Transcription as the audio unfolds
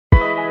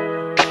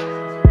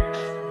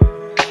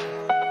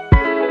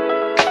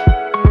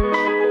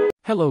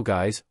Hello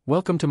guys,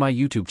 welcome to my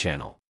YouTube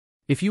channel.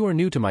 If you are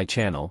new to my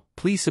channel,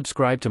 please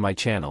subscribe to my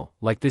channel,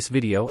 like this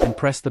video and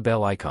press the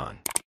bell icon.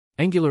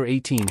 Angular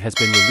 18 has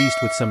been released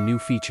with some new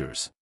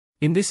features.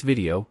 In this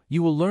video,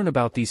 you will learn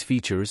about these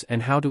features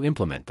and how to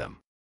implement them.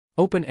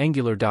 Open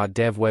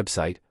angular.dev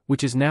website,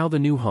 which is now the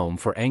new home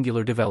for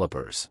Angular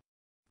developers.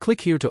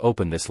 Click here to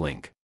open this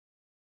link.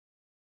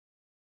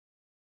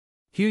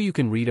 Here you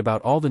can read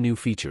about all the new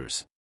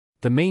features.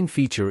 The main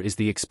feature is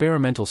the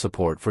experimental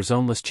support for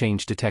zoneless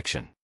change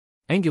detection.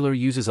 Angular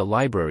uses a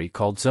library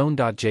called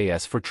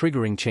zone.js for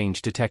triggering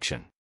change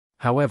detection.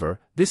 However,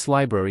 this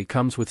library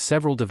comes with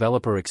several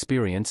developer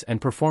experience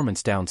and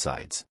performance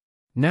downsides.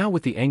 Now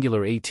with the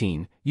Angular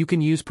 18, you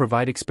can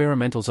provide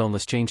experimental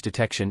zoneless change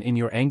detection in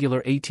your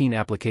Angular 18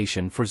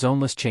 application for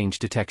zoneless change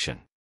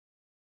detection.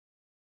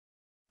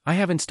 I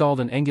have installed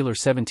an Angular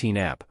 17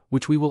 app,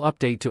 which we will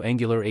update to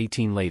Angular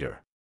 18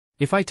 later.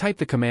 If I type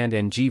the command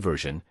ng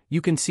version,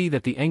 you can see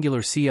that the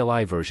Angular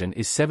CLI version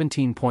is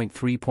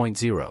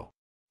 17.3.0.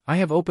 I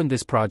have opened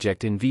this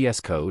project in VS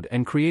Code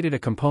and created a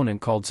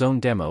component called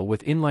ZoneDemo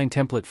with inline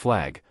template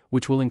flag,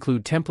 which will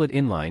include template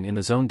inline in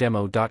the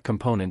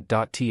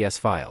zonedemo.component.ts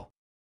file.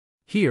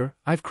 Here,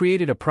 I've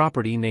created a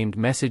property named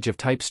message of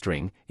type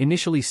string,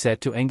 initially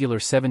set to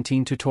Angular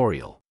 17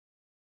 tutorial.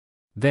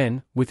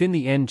 Then, within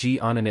the ng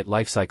onInit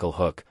lifecycle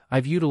hook,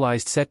 I've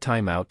utilized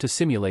setTimeout to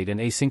simulate an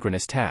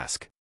asynchronous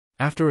task.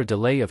 After a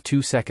delay of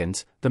 2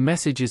 seconds, the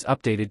message is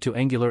updated to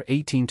Angular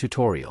 18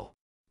 tutorial.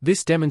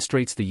 This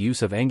demonstrates the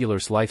use of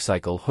Angular's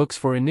lifecycle hooks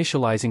for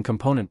initializing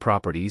component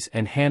properties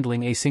and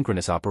handling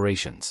asynchronous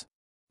operations.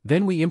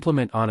 Then we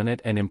implement onInit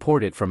and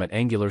import it from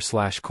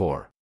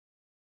 @angular/core.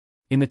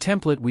 In the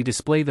template we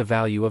display the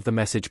value of the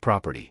message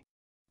property.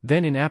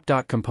 Then in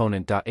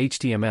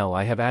app.component.html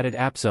I have added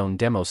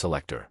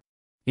app_zone_demo_selector.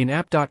 In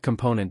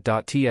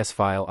app.component.ts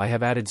file I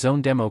have added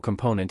zonedemo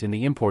component in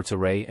the imports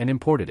array and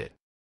imported it.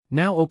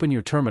 Now open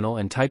your terminal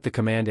and type the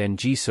command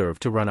ng-serve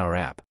to run our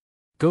app.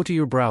 Go to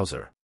your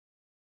browser.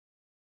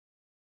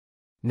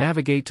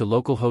 Navigate to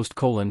localhost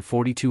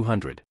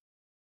 :4200.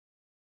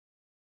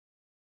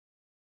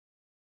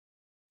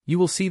 You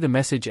will see the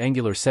message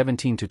Angular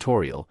 17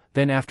 tutorial,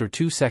 then after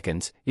 2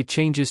 seconds, it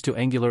changes to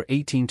Angular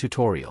 18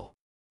 tutorial.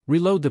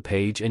 Reload the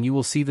page and you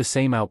will see the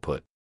same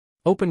output.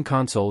 Open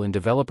console in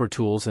Developer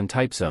Tools and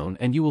type Zone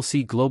and you will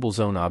see Global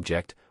Zone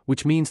Object,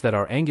 which means that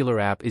our Angular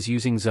app is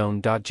using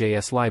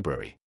zone.js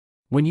library.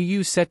 When you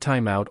use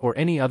setTimeout or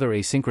any other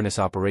asynchronous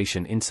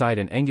operation inside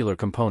an Angular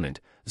component,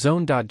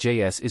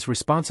 zone.js is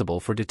responsible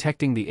for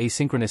detecting the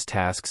asynchronous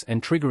tasks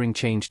and triggering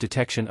change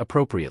detection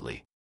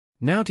appropriately.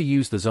 Now to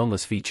use the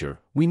zoneless feature,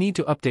 we need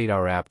to update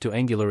our app to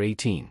Angular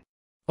 18.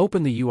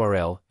 Open the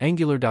URL,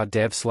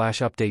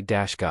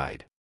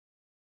 angular.dev/update-guide.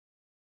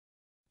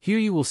 Here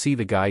you will see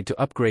the guide to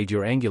upgrade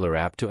your Angular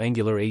app to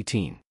Angular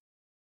 18.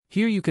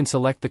 Here you can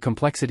select the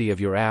complexity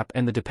of your app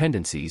and the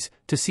dependencies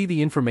to see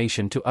the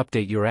information to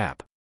update your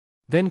app.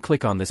 Then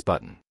click on this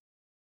button.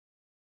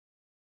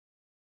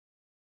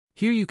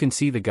 Here you can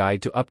see the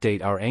guide to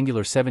update our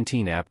Angular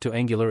 17 app to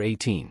Angular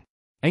 18.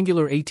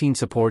 Angular 18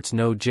 supports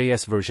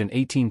Node.js version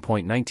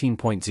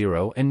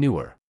 18.19.0 and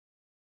newer.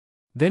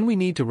 Then we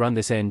need to run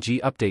this ng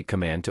update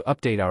command to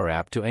update our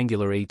app to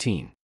Angular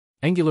 18.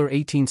 Angular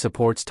 18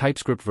 supports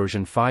TypeScript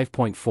version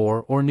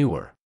 5.4 or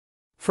newer.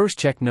 First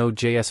check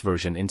Node.js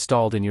version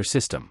installed in your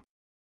system.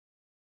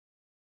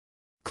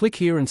 Click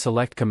here and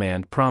select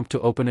Command Prompt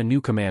to open a new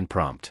command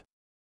prompt.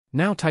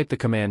 Now type the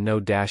command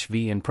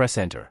node-v and press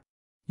enter.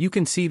 You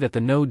can see that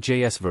the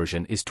Node.js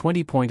version is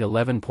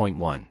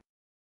 20.11.1.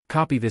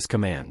 Copy this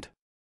command.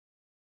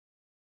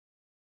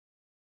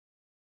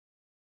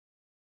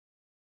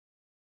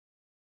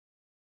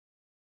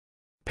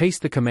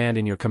 Paste the command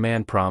in your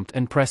command prompt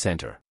and press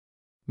enter.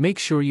 Make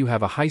sure you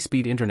have a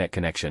high-speed internet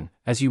connection,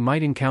 as you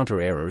might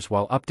encounter errors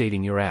while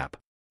updating your app.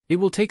 It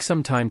will take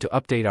some time to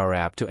update our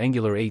app to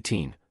Angular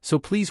 18, so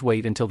please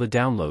wait until the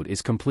download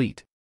is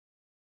complete.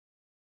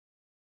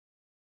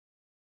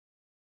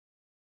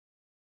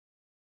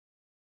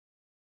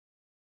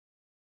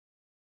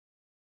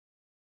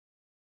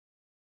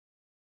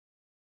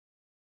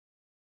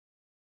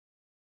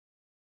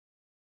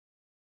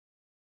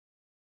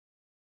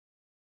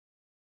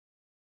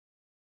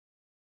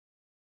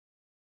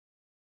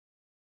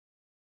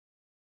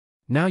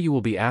 Now you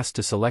will be asked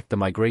to select the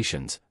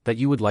migrations that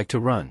you would like to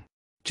run.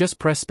 Just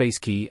press space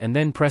key and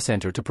then press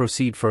enter to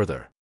proceed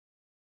further.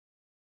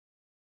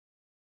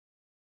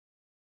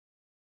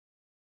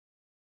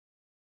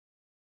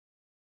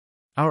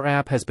 Our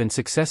app has been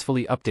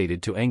successfully updated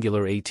to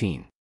Angular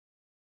 18.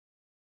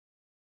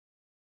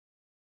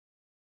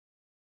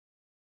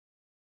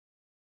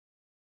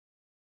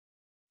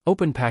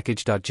 Open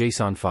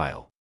package.json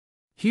file.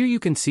 Here you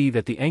can see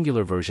that the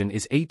Angular version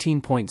is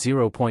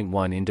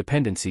 18.0.1 in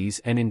dependencies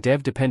and in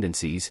dev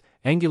dependencies,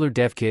 Angular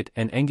DevKit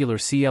and Angular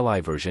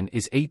CLI version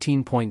is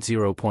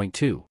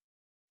 18.0.2.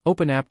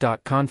 Open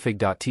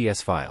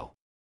app.config.ts file.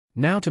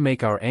 Now to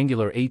make our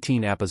Angular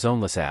 18 app a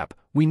zoneless app,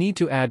 we need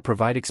to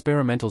provide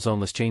experimental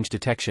zoneless change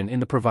detection in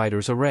the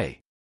providers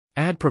array.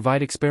 Add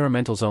provide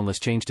experimental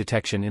zoneless change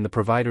detection in the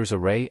providers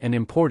array and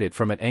import it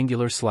from at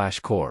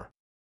Angular/core.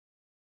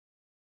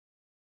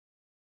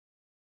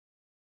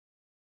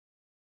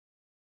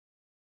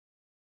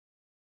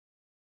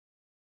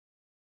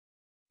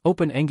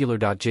 Open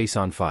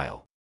angular.json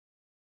file.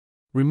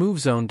 Remove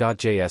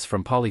zone.js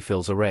from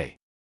polyfills array.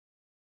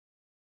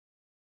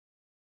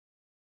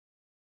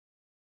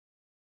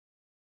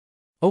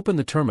 Open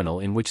the terminal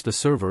in which the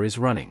server is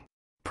running.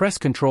 Press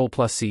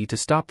Ctrl+C to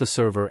stop the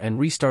server and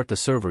restart the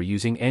server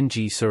using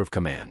ng-serve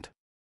command.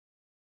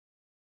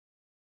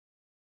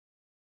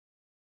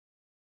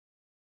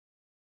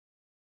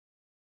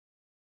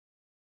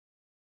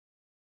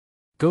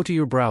 Go to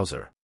your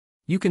browser.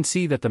 You can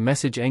see that the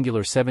message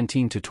Angular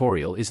 17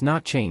 tutorial is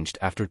not changed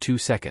after 2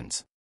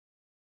 seconds.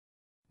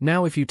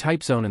 Now if you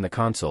type zone in the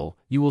console,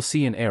 you will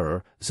see an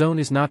error, zone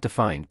is not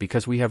defined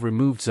because we have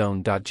removed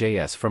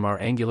zone.js from our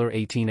Angular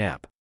 18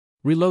 app.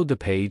 Reload the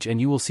page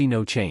and you will see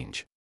no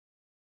change.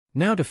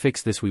 Now to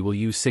fix this we will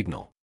use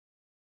signal.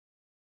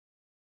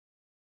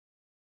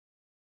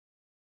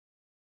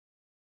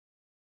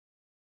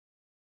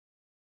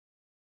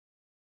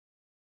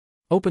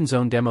 Open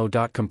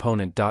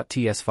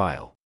zonedemo.component.ts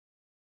file.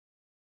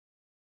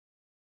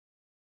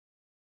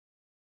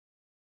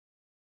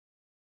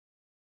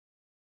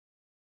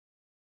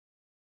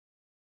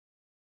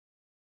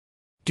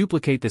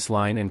 Duplicate this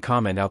line and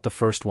comment out the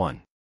first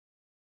one.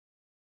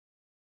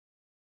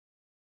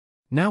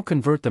 Now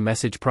convert the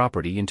message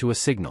property into a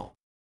signal.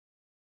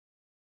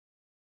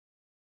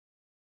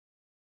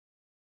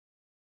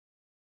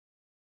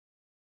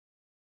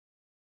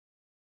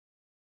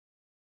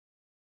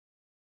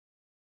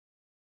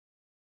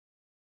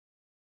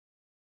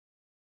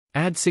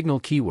 Add signal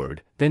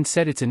keyword, then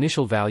set its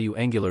initial value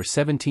Angular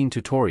 17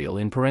 tutorial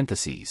in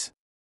parentheses.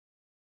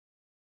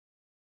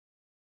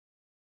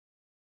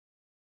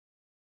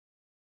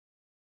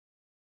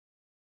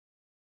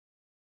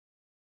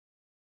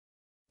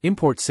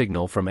 Import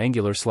signal from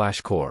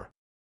Angular/core.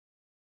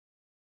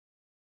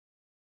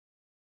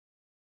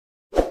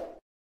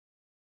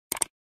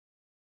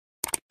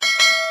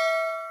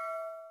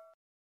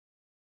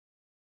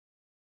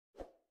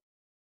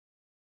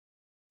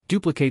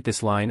 Duplicate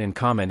this line and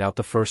comment out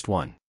the first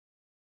one.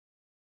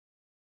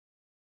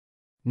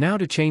 Now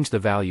to change the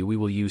value we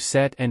will use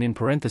set and in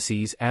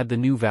parentheses add the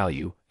new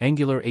value,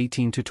 Angular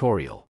 18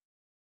 tutorial.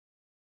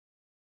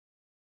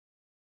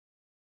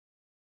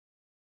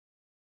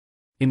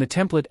 In the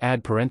template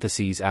add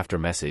parentheses after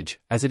message,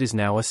 as it is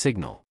now a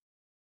signal.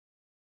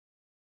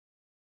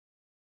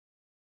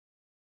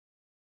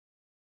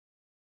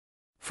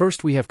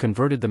 First we have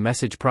converted the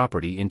message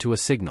property into a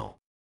signal.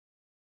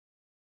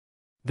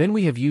 Then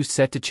we have used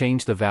set to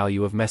change the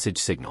value of message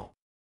signal.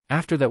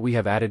 After that we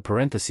have added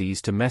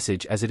parentheses to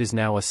message as it is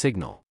now a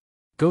signal.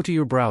 Go to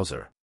your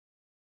browser.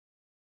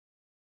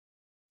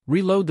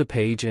 Reload the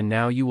page and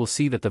now you will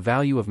see that the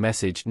value of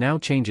message now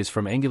changes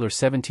from Angular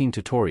 17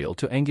 tutorial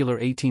to Angular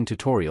 18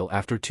 tutorial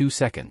after 2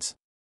 seconds.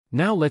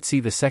 Now let's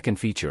see the second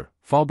feature,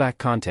 fallback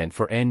content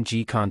for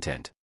ng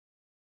content.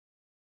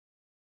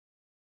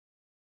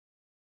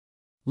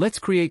 Let's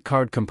create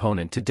card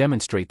component to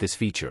demonstrate this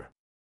feature.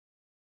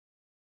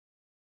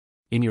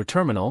 In your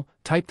terminal,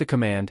 type the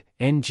command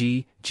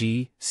ng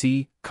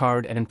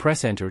card and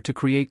press enter to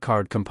create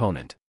card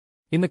component.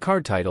 In the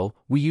card title,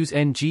 we use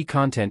ng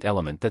content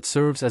element that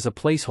serves as a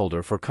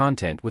placeholder for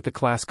content with the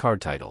class card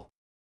title.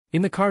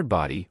 In the card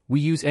body, we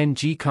use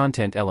ng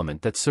content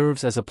element that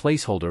serves as a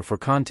placeholder for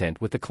content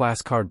with the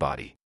class card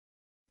body.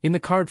 In the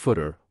card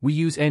footer, we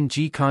use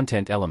ng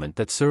content element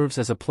that serves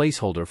as a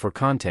placeholder for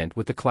content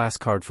with the class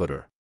card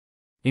footer.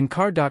 In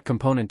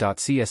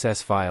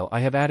card.component.css file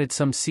I have added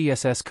some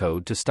CSS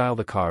code to style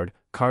the card,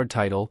 card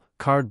title,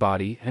 card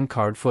body and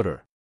card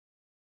footer.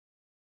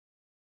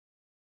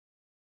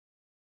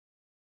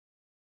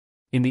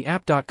 In the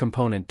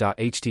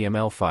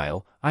app.component.html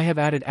file, I have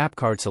added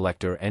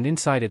appCardSelector and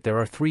inside it there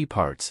are 3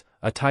 parts,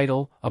 a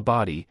title, a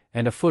body,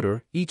 and a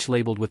footer, each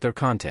labeled with their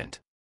content.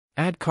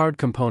 Add card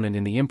component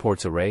in the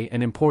imports array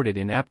and import it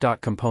in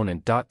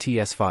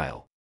app.component.ts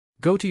file.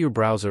 Go to your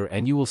browser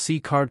and you will see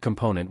card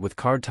component with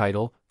card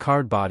title,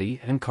 card body,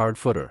 and card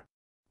footer.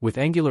 With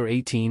Angular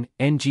 18,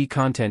 ng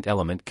content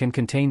element can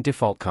contain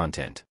default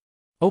content.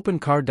 Open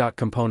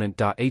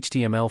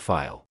card.component.html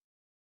file.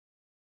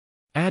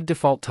 Add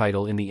default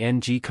title in the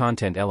ng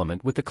content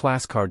element with the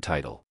class card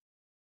title.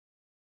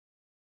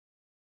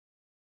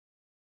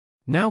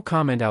 Now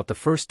comment out the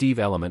first div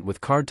element with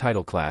card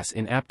title class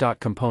in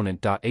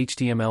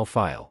app.component.html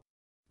file.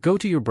 Go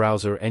to your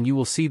browser and you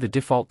will see the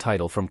default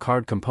title from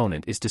card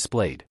component is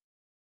displayed.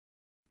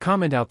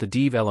 Comment out the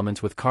div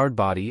elements with card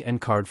body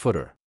and card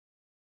footer.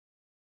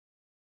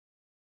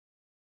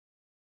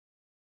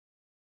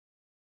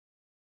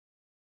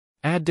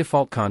 Add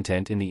default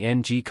content in the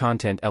ng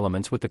content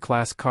elements with the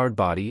class card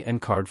body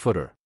and card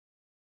footer.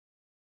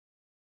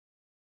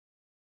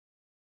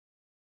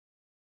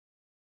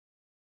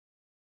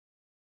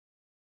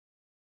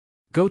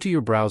 Go to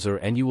your browser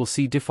and you will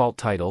see default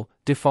title,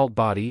 default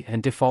body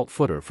and default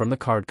footer from the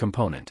card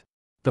component.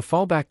 The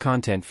fallback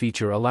content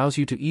feature allows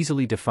you to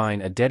easily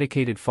define a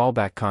dedicated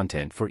fallback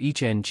content for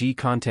each ng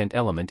content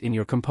element in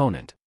your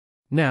component.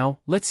 Now,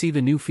 let's see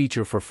the new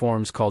feature for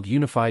forms called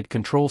Unified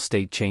Control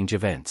State Change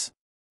Events.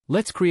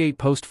 Let's create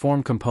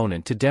post-form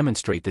component to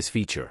demonstrate this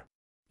feature.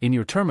 In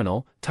your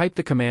terminal, type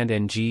the command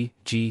ng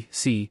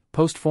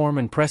postform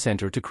and press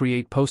enter to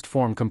create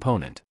post-form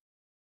component.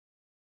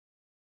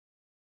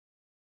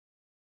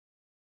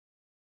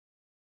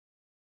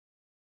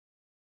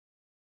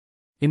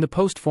 In the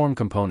postform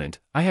component,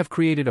 I have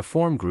created a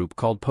form group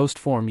called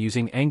postform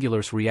using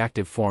Angular's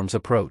reactive forms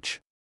approach.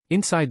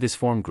 Inside this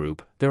form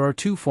group, there are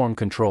two form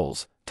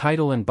controls,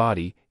 title and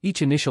body,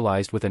 each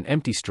initialized with an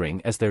empty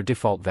string as their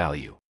default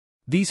value.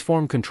 These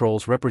form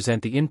controls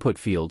represent the input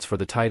fields for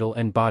the title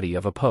and body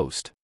of a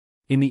post.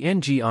 In the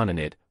ng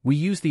oninit, we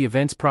use the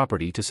events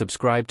property to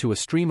subscribe to a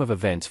stream of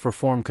events for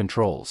form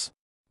controls.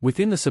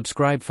 Within the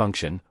subscribe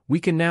function, we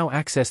can now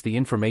access the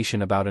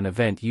information about an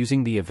event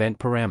using the event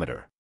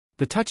parameter.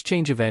 The touch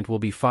change event will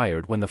be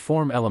fired when the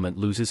form element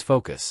loses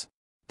focus.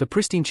 The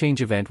pristine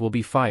change event will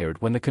be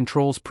fired when the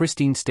control's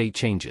pristine state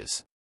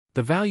changes.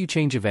 The value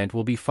change event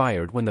will be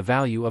fired when the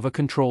value of a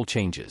control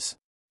changes.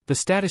 The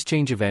status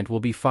change event will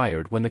be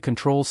fired when the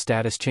control's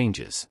status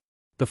changes.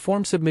 The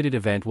form submitted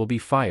event will be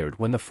fired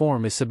when the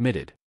form is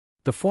submitted.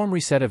 The form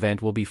reset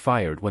event will be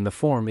fired when the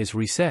form is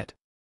reset.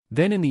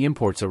 Then in the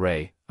imports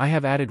array, I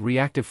have added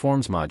reactive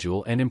forms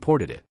module and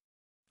imported it.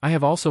 I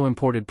have also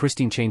imported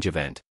pristine change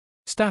event,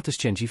 status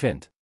change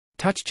event,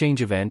 touch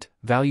change event,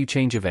 value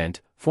change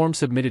event, form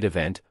submitted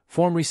event,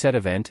 form reset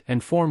event,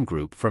 and form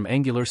group from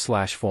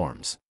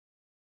Angular/forms.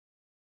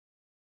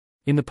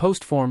 In the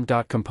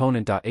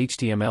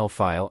postform.component.html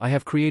file, I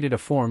have created a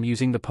form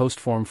using the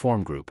postform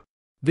form group.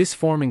 This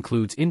form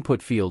includes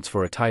input fields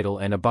for a title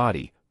and a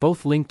body,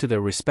 both linked to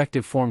their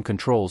respective form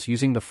controls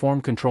using the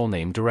form control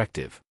name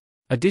directive.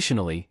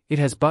 Additionally, it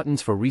has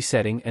buttons for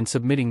resetting and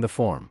submitting the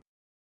form.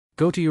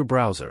 Go to your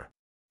browser.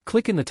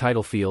 Click in the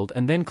title field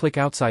and then click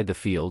outside the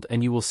field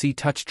and you will see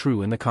touch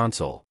true in the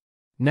console.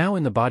 Now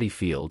in the body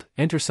field,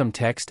 enter some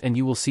text and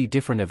you will see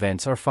different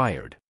events are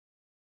fired.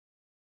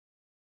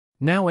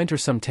 Now enter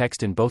some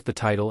text in both the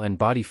title and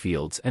body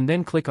fields and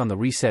then click on the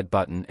reset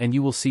button and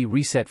you will see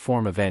reset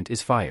form event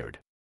is fired.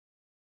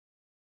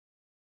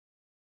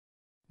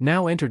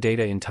 Now enter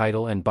data in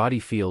title and body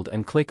field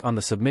and click on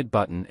the submit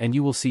button and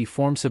you will see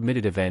form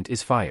submitted event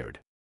is fired.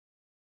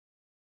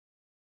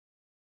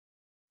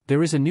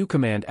 There is a new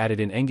command added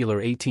in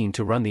Angular 18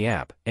 to run the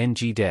app,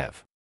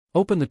 ngdev.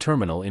 Open the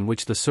terminal in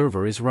which the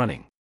server is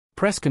running.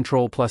 Press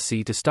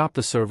Ctrl+C to stop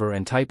the server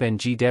and type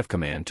ngdev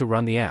command to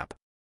run the app.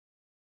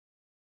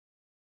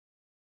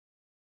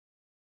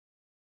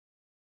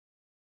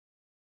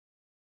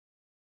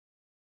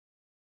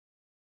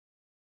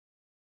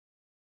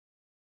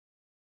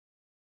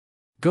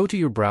 Go to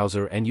your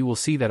browser and you will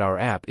see that our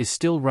app is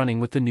still running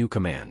with the new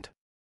command.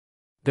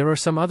 There are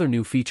some other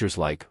new features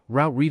like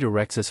route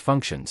redirects as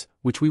functions,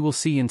 which we will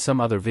see in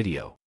some other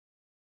video.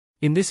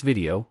 In this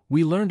video,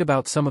 we learned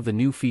about some of the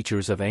new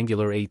features of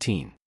Angular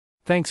 18.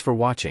 Thanks for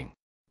watching.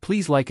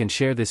 Please like and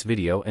share this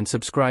video and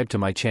subscribe to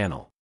my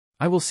channel.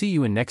 I will see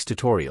you in next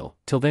tutorial.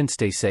 Till then,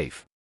 stay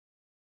safe.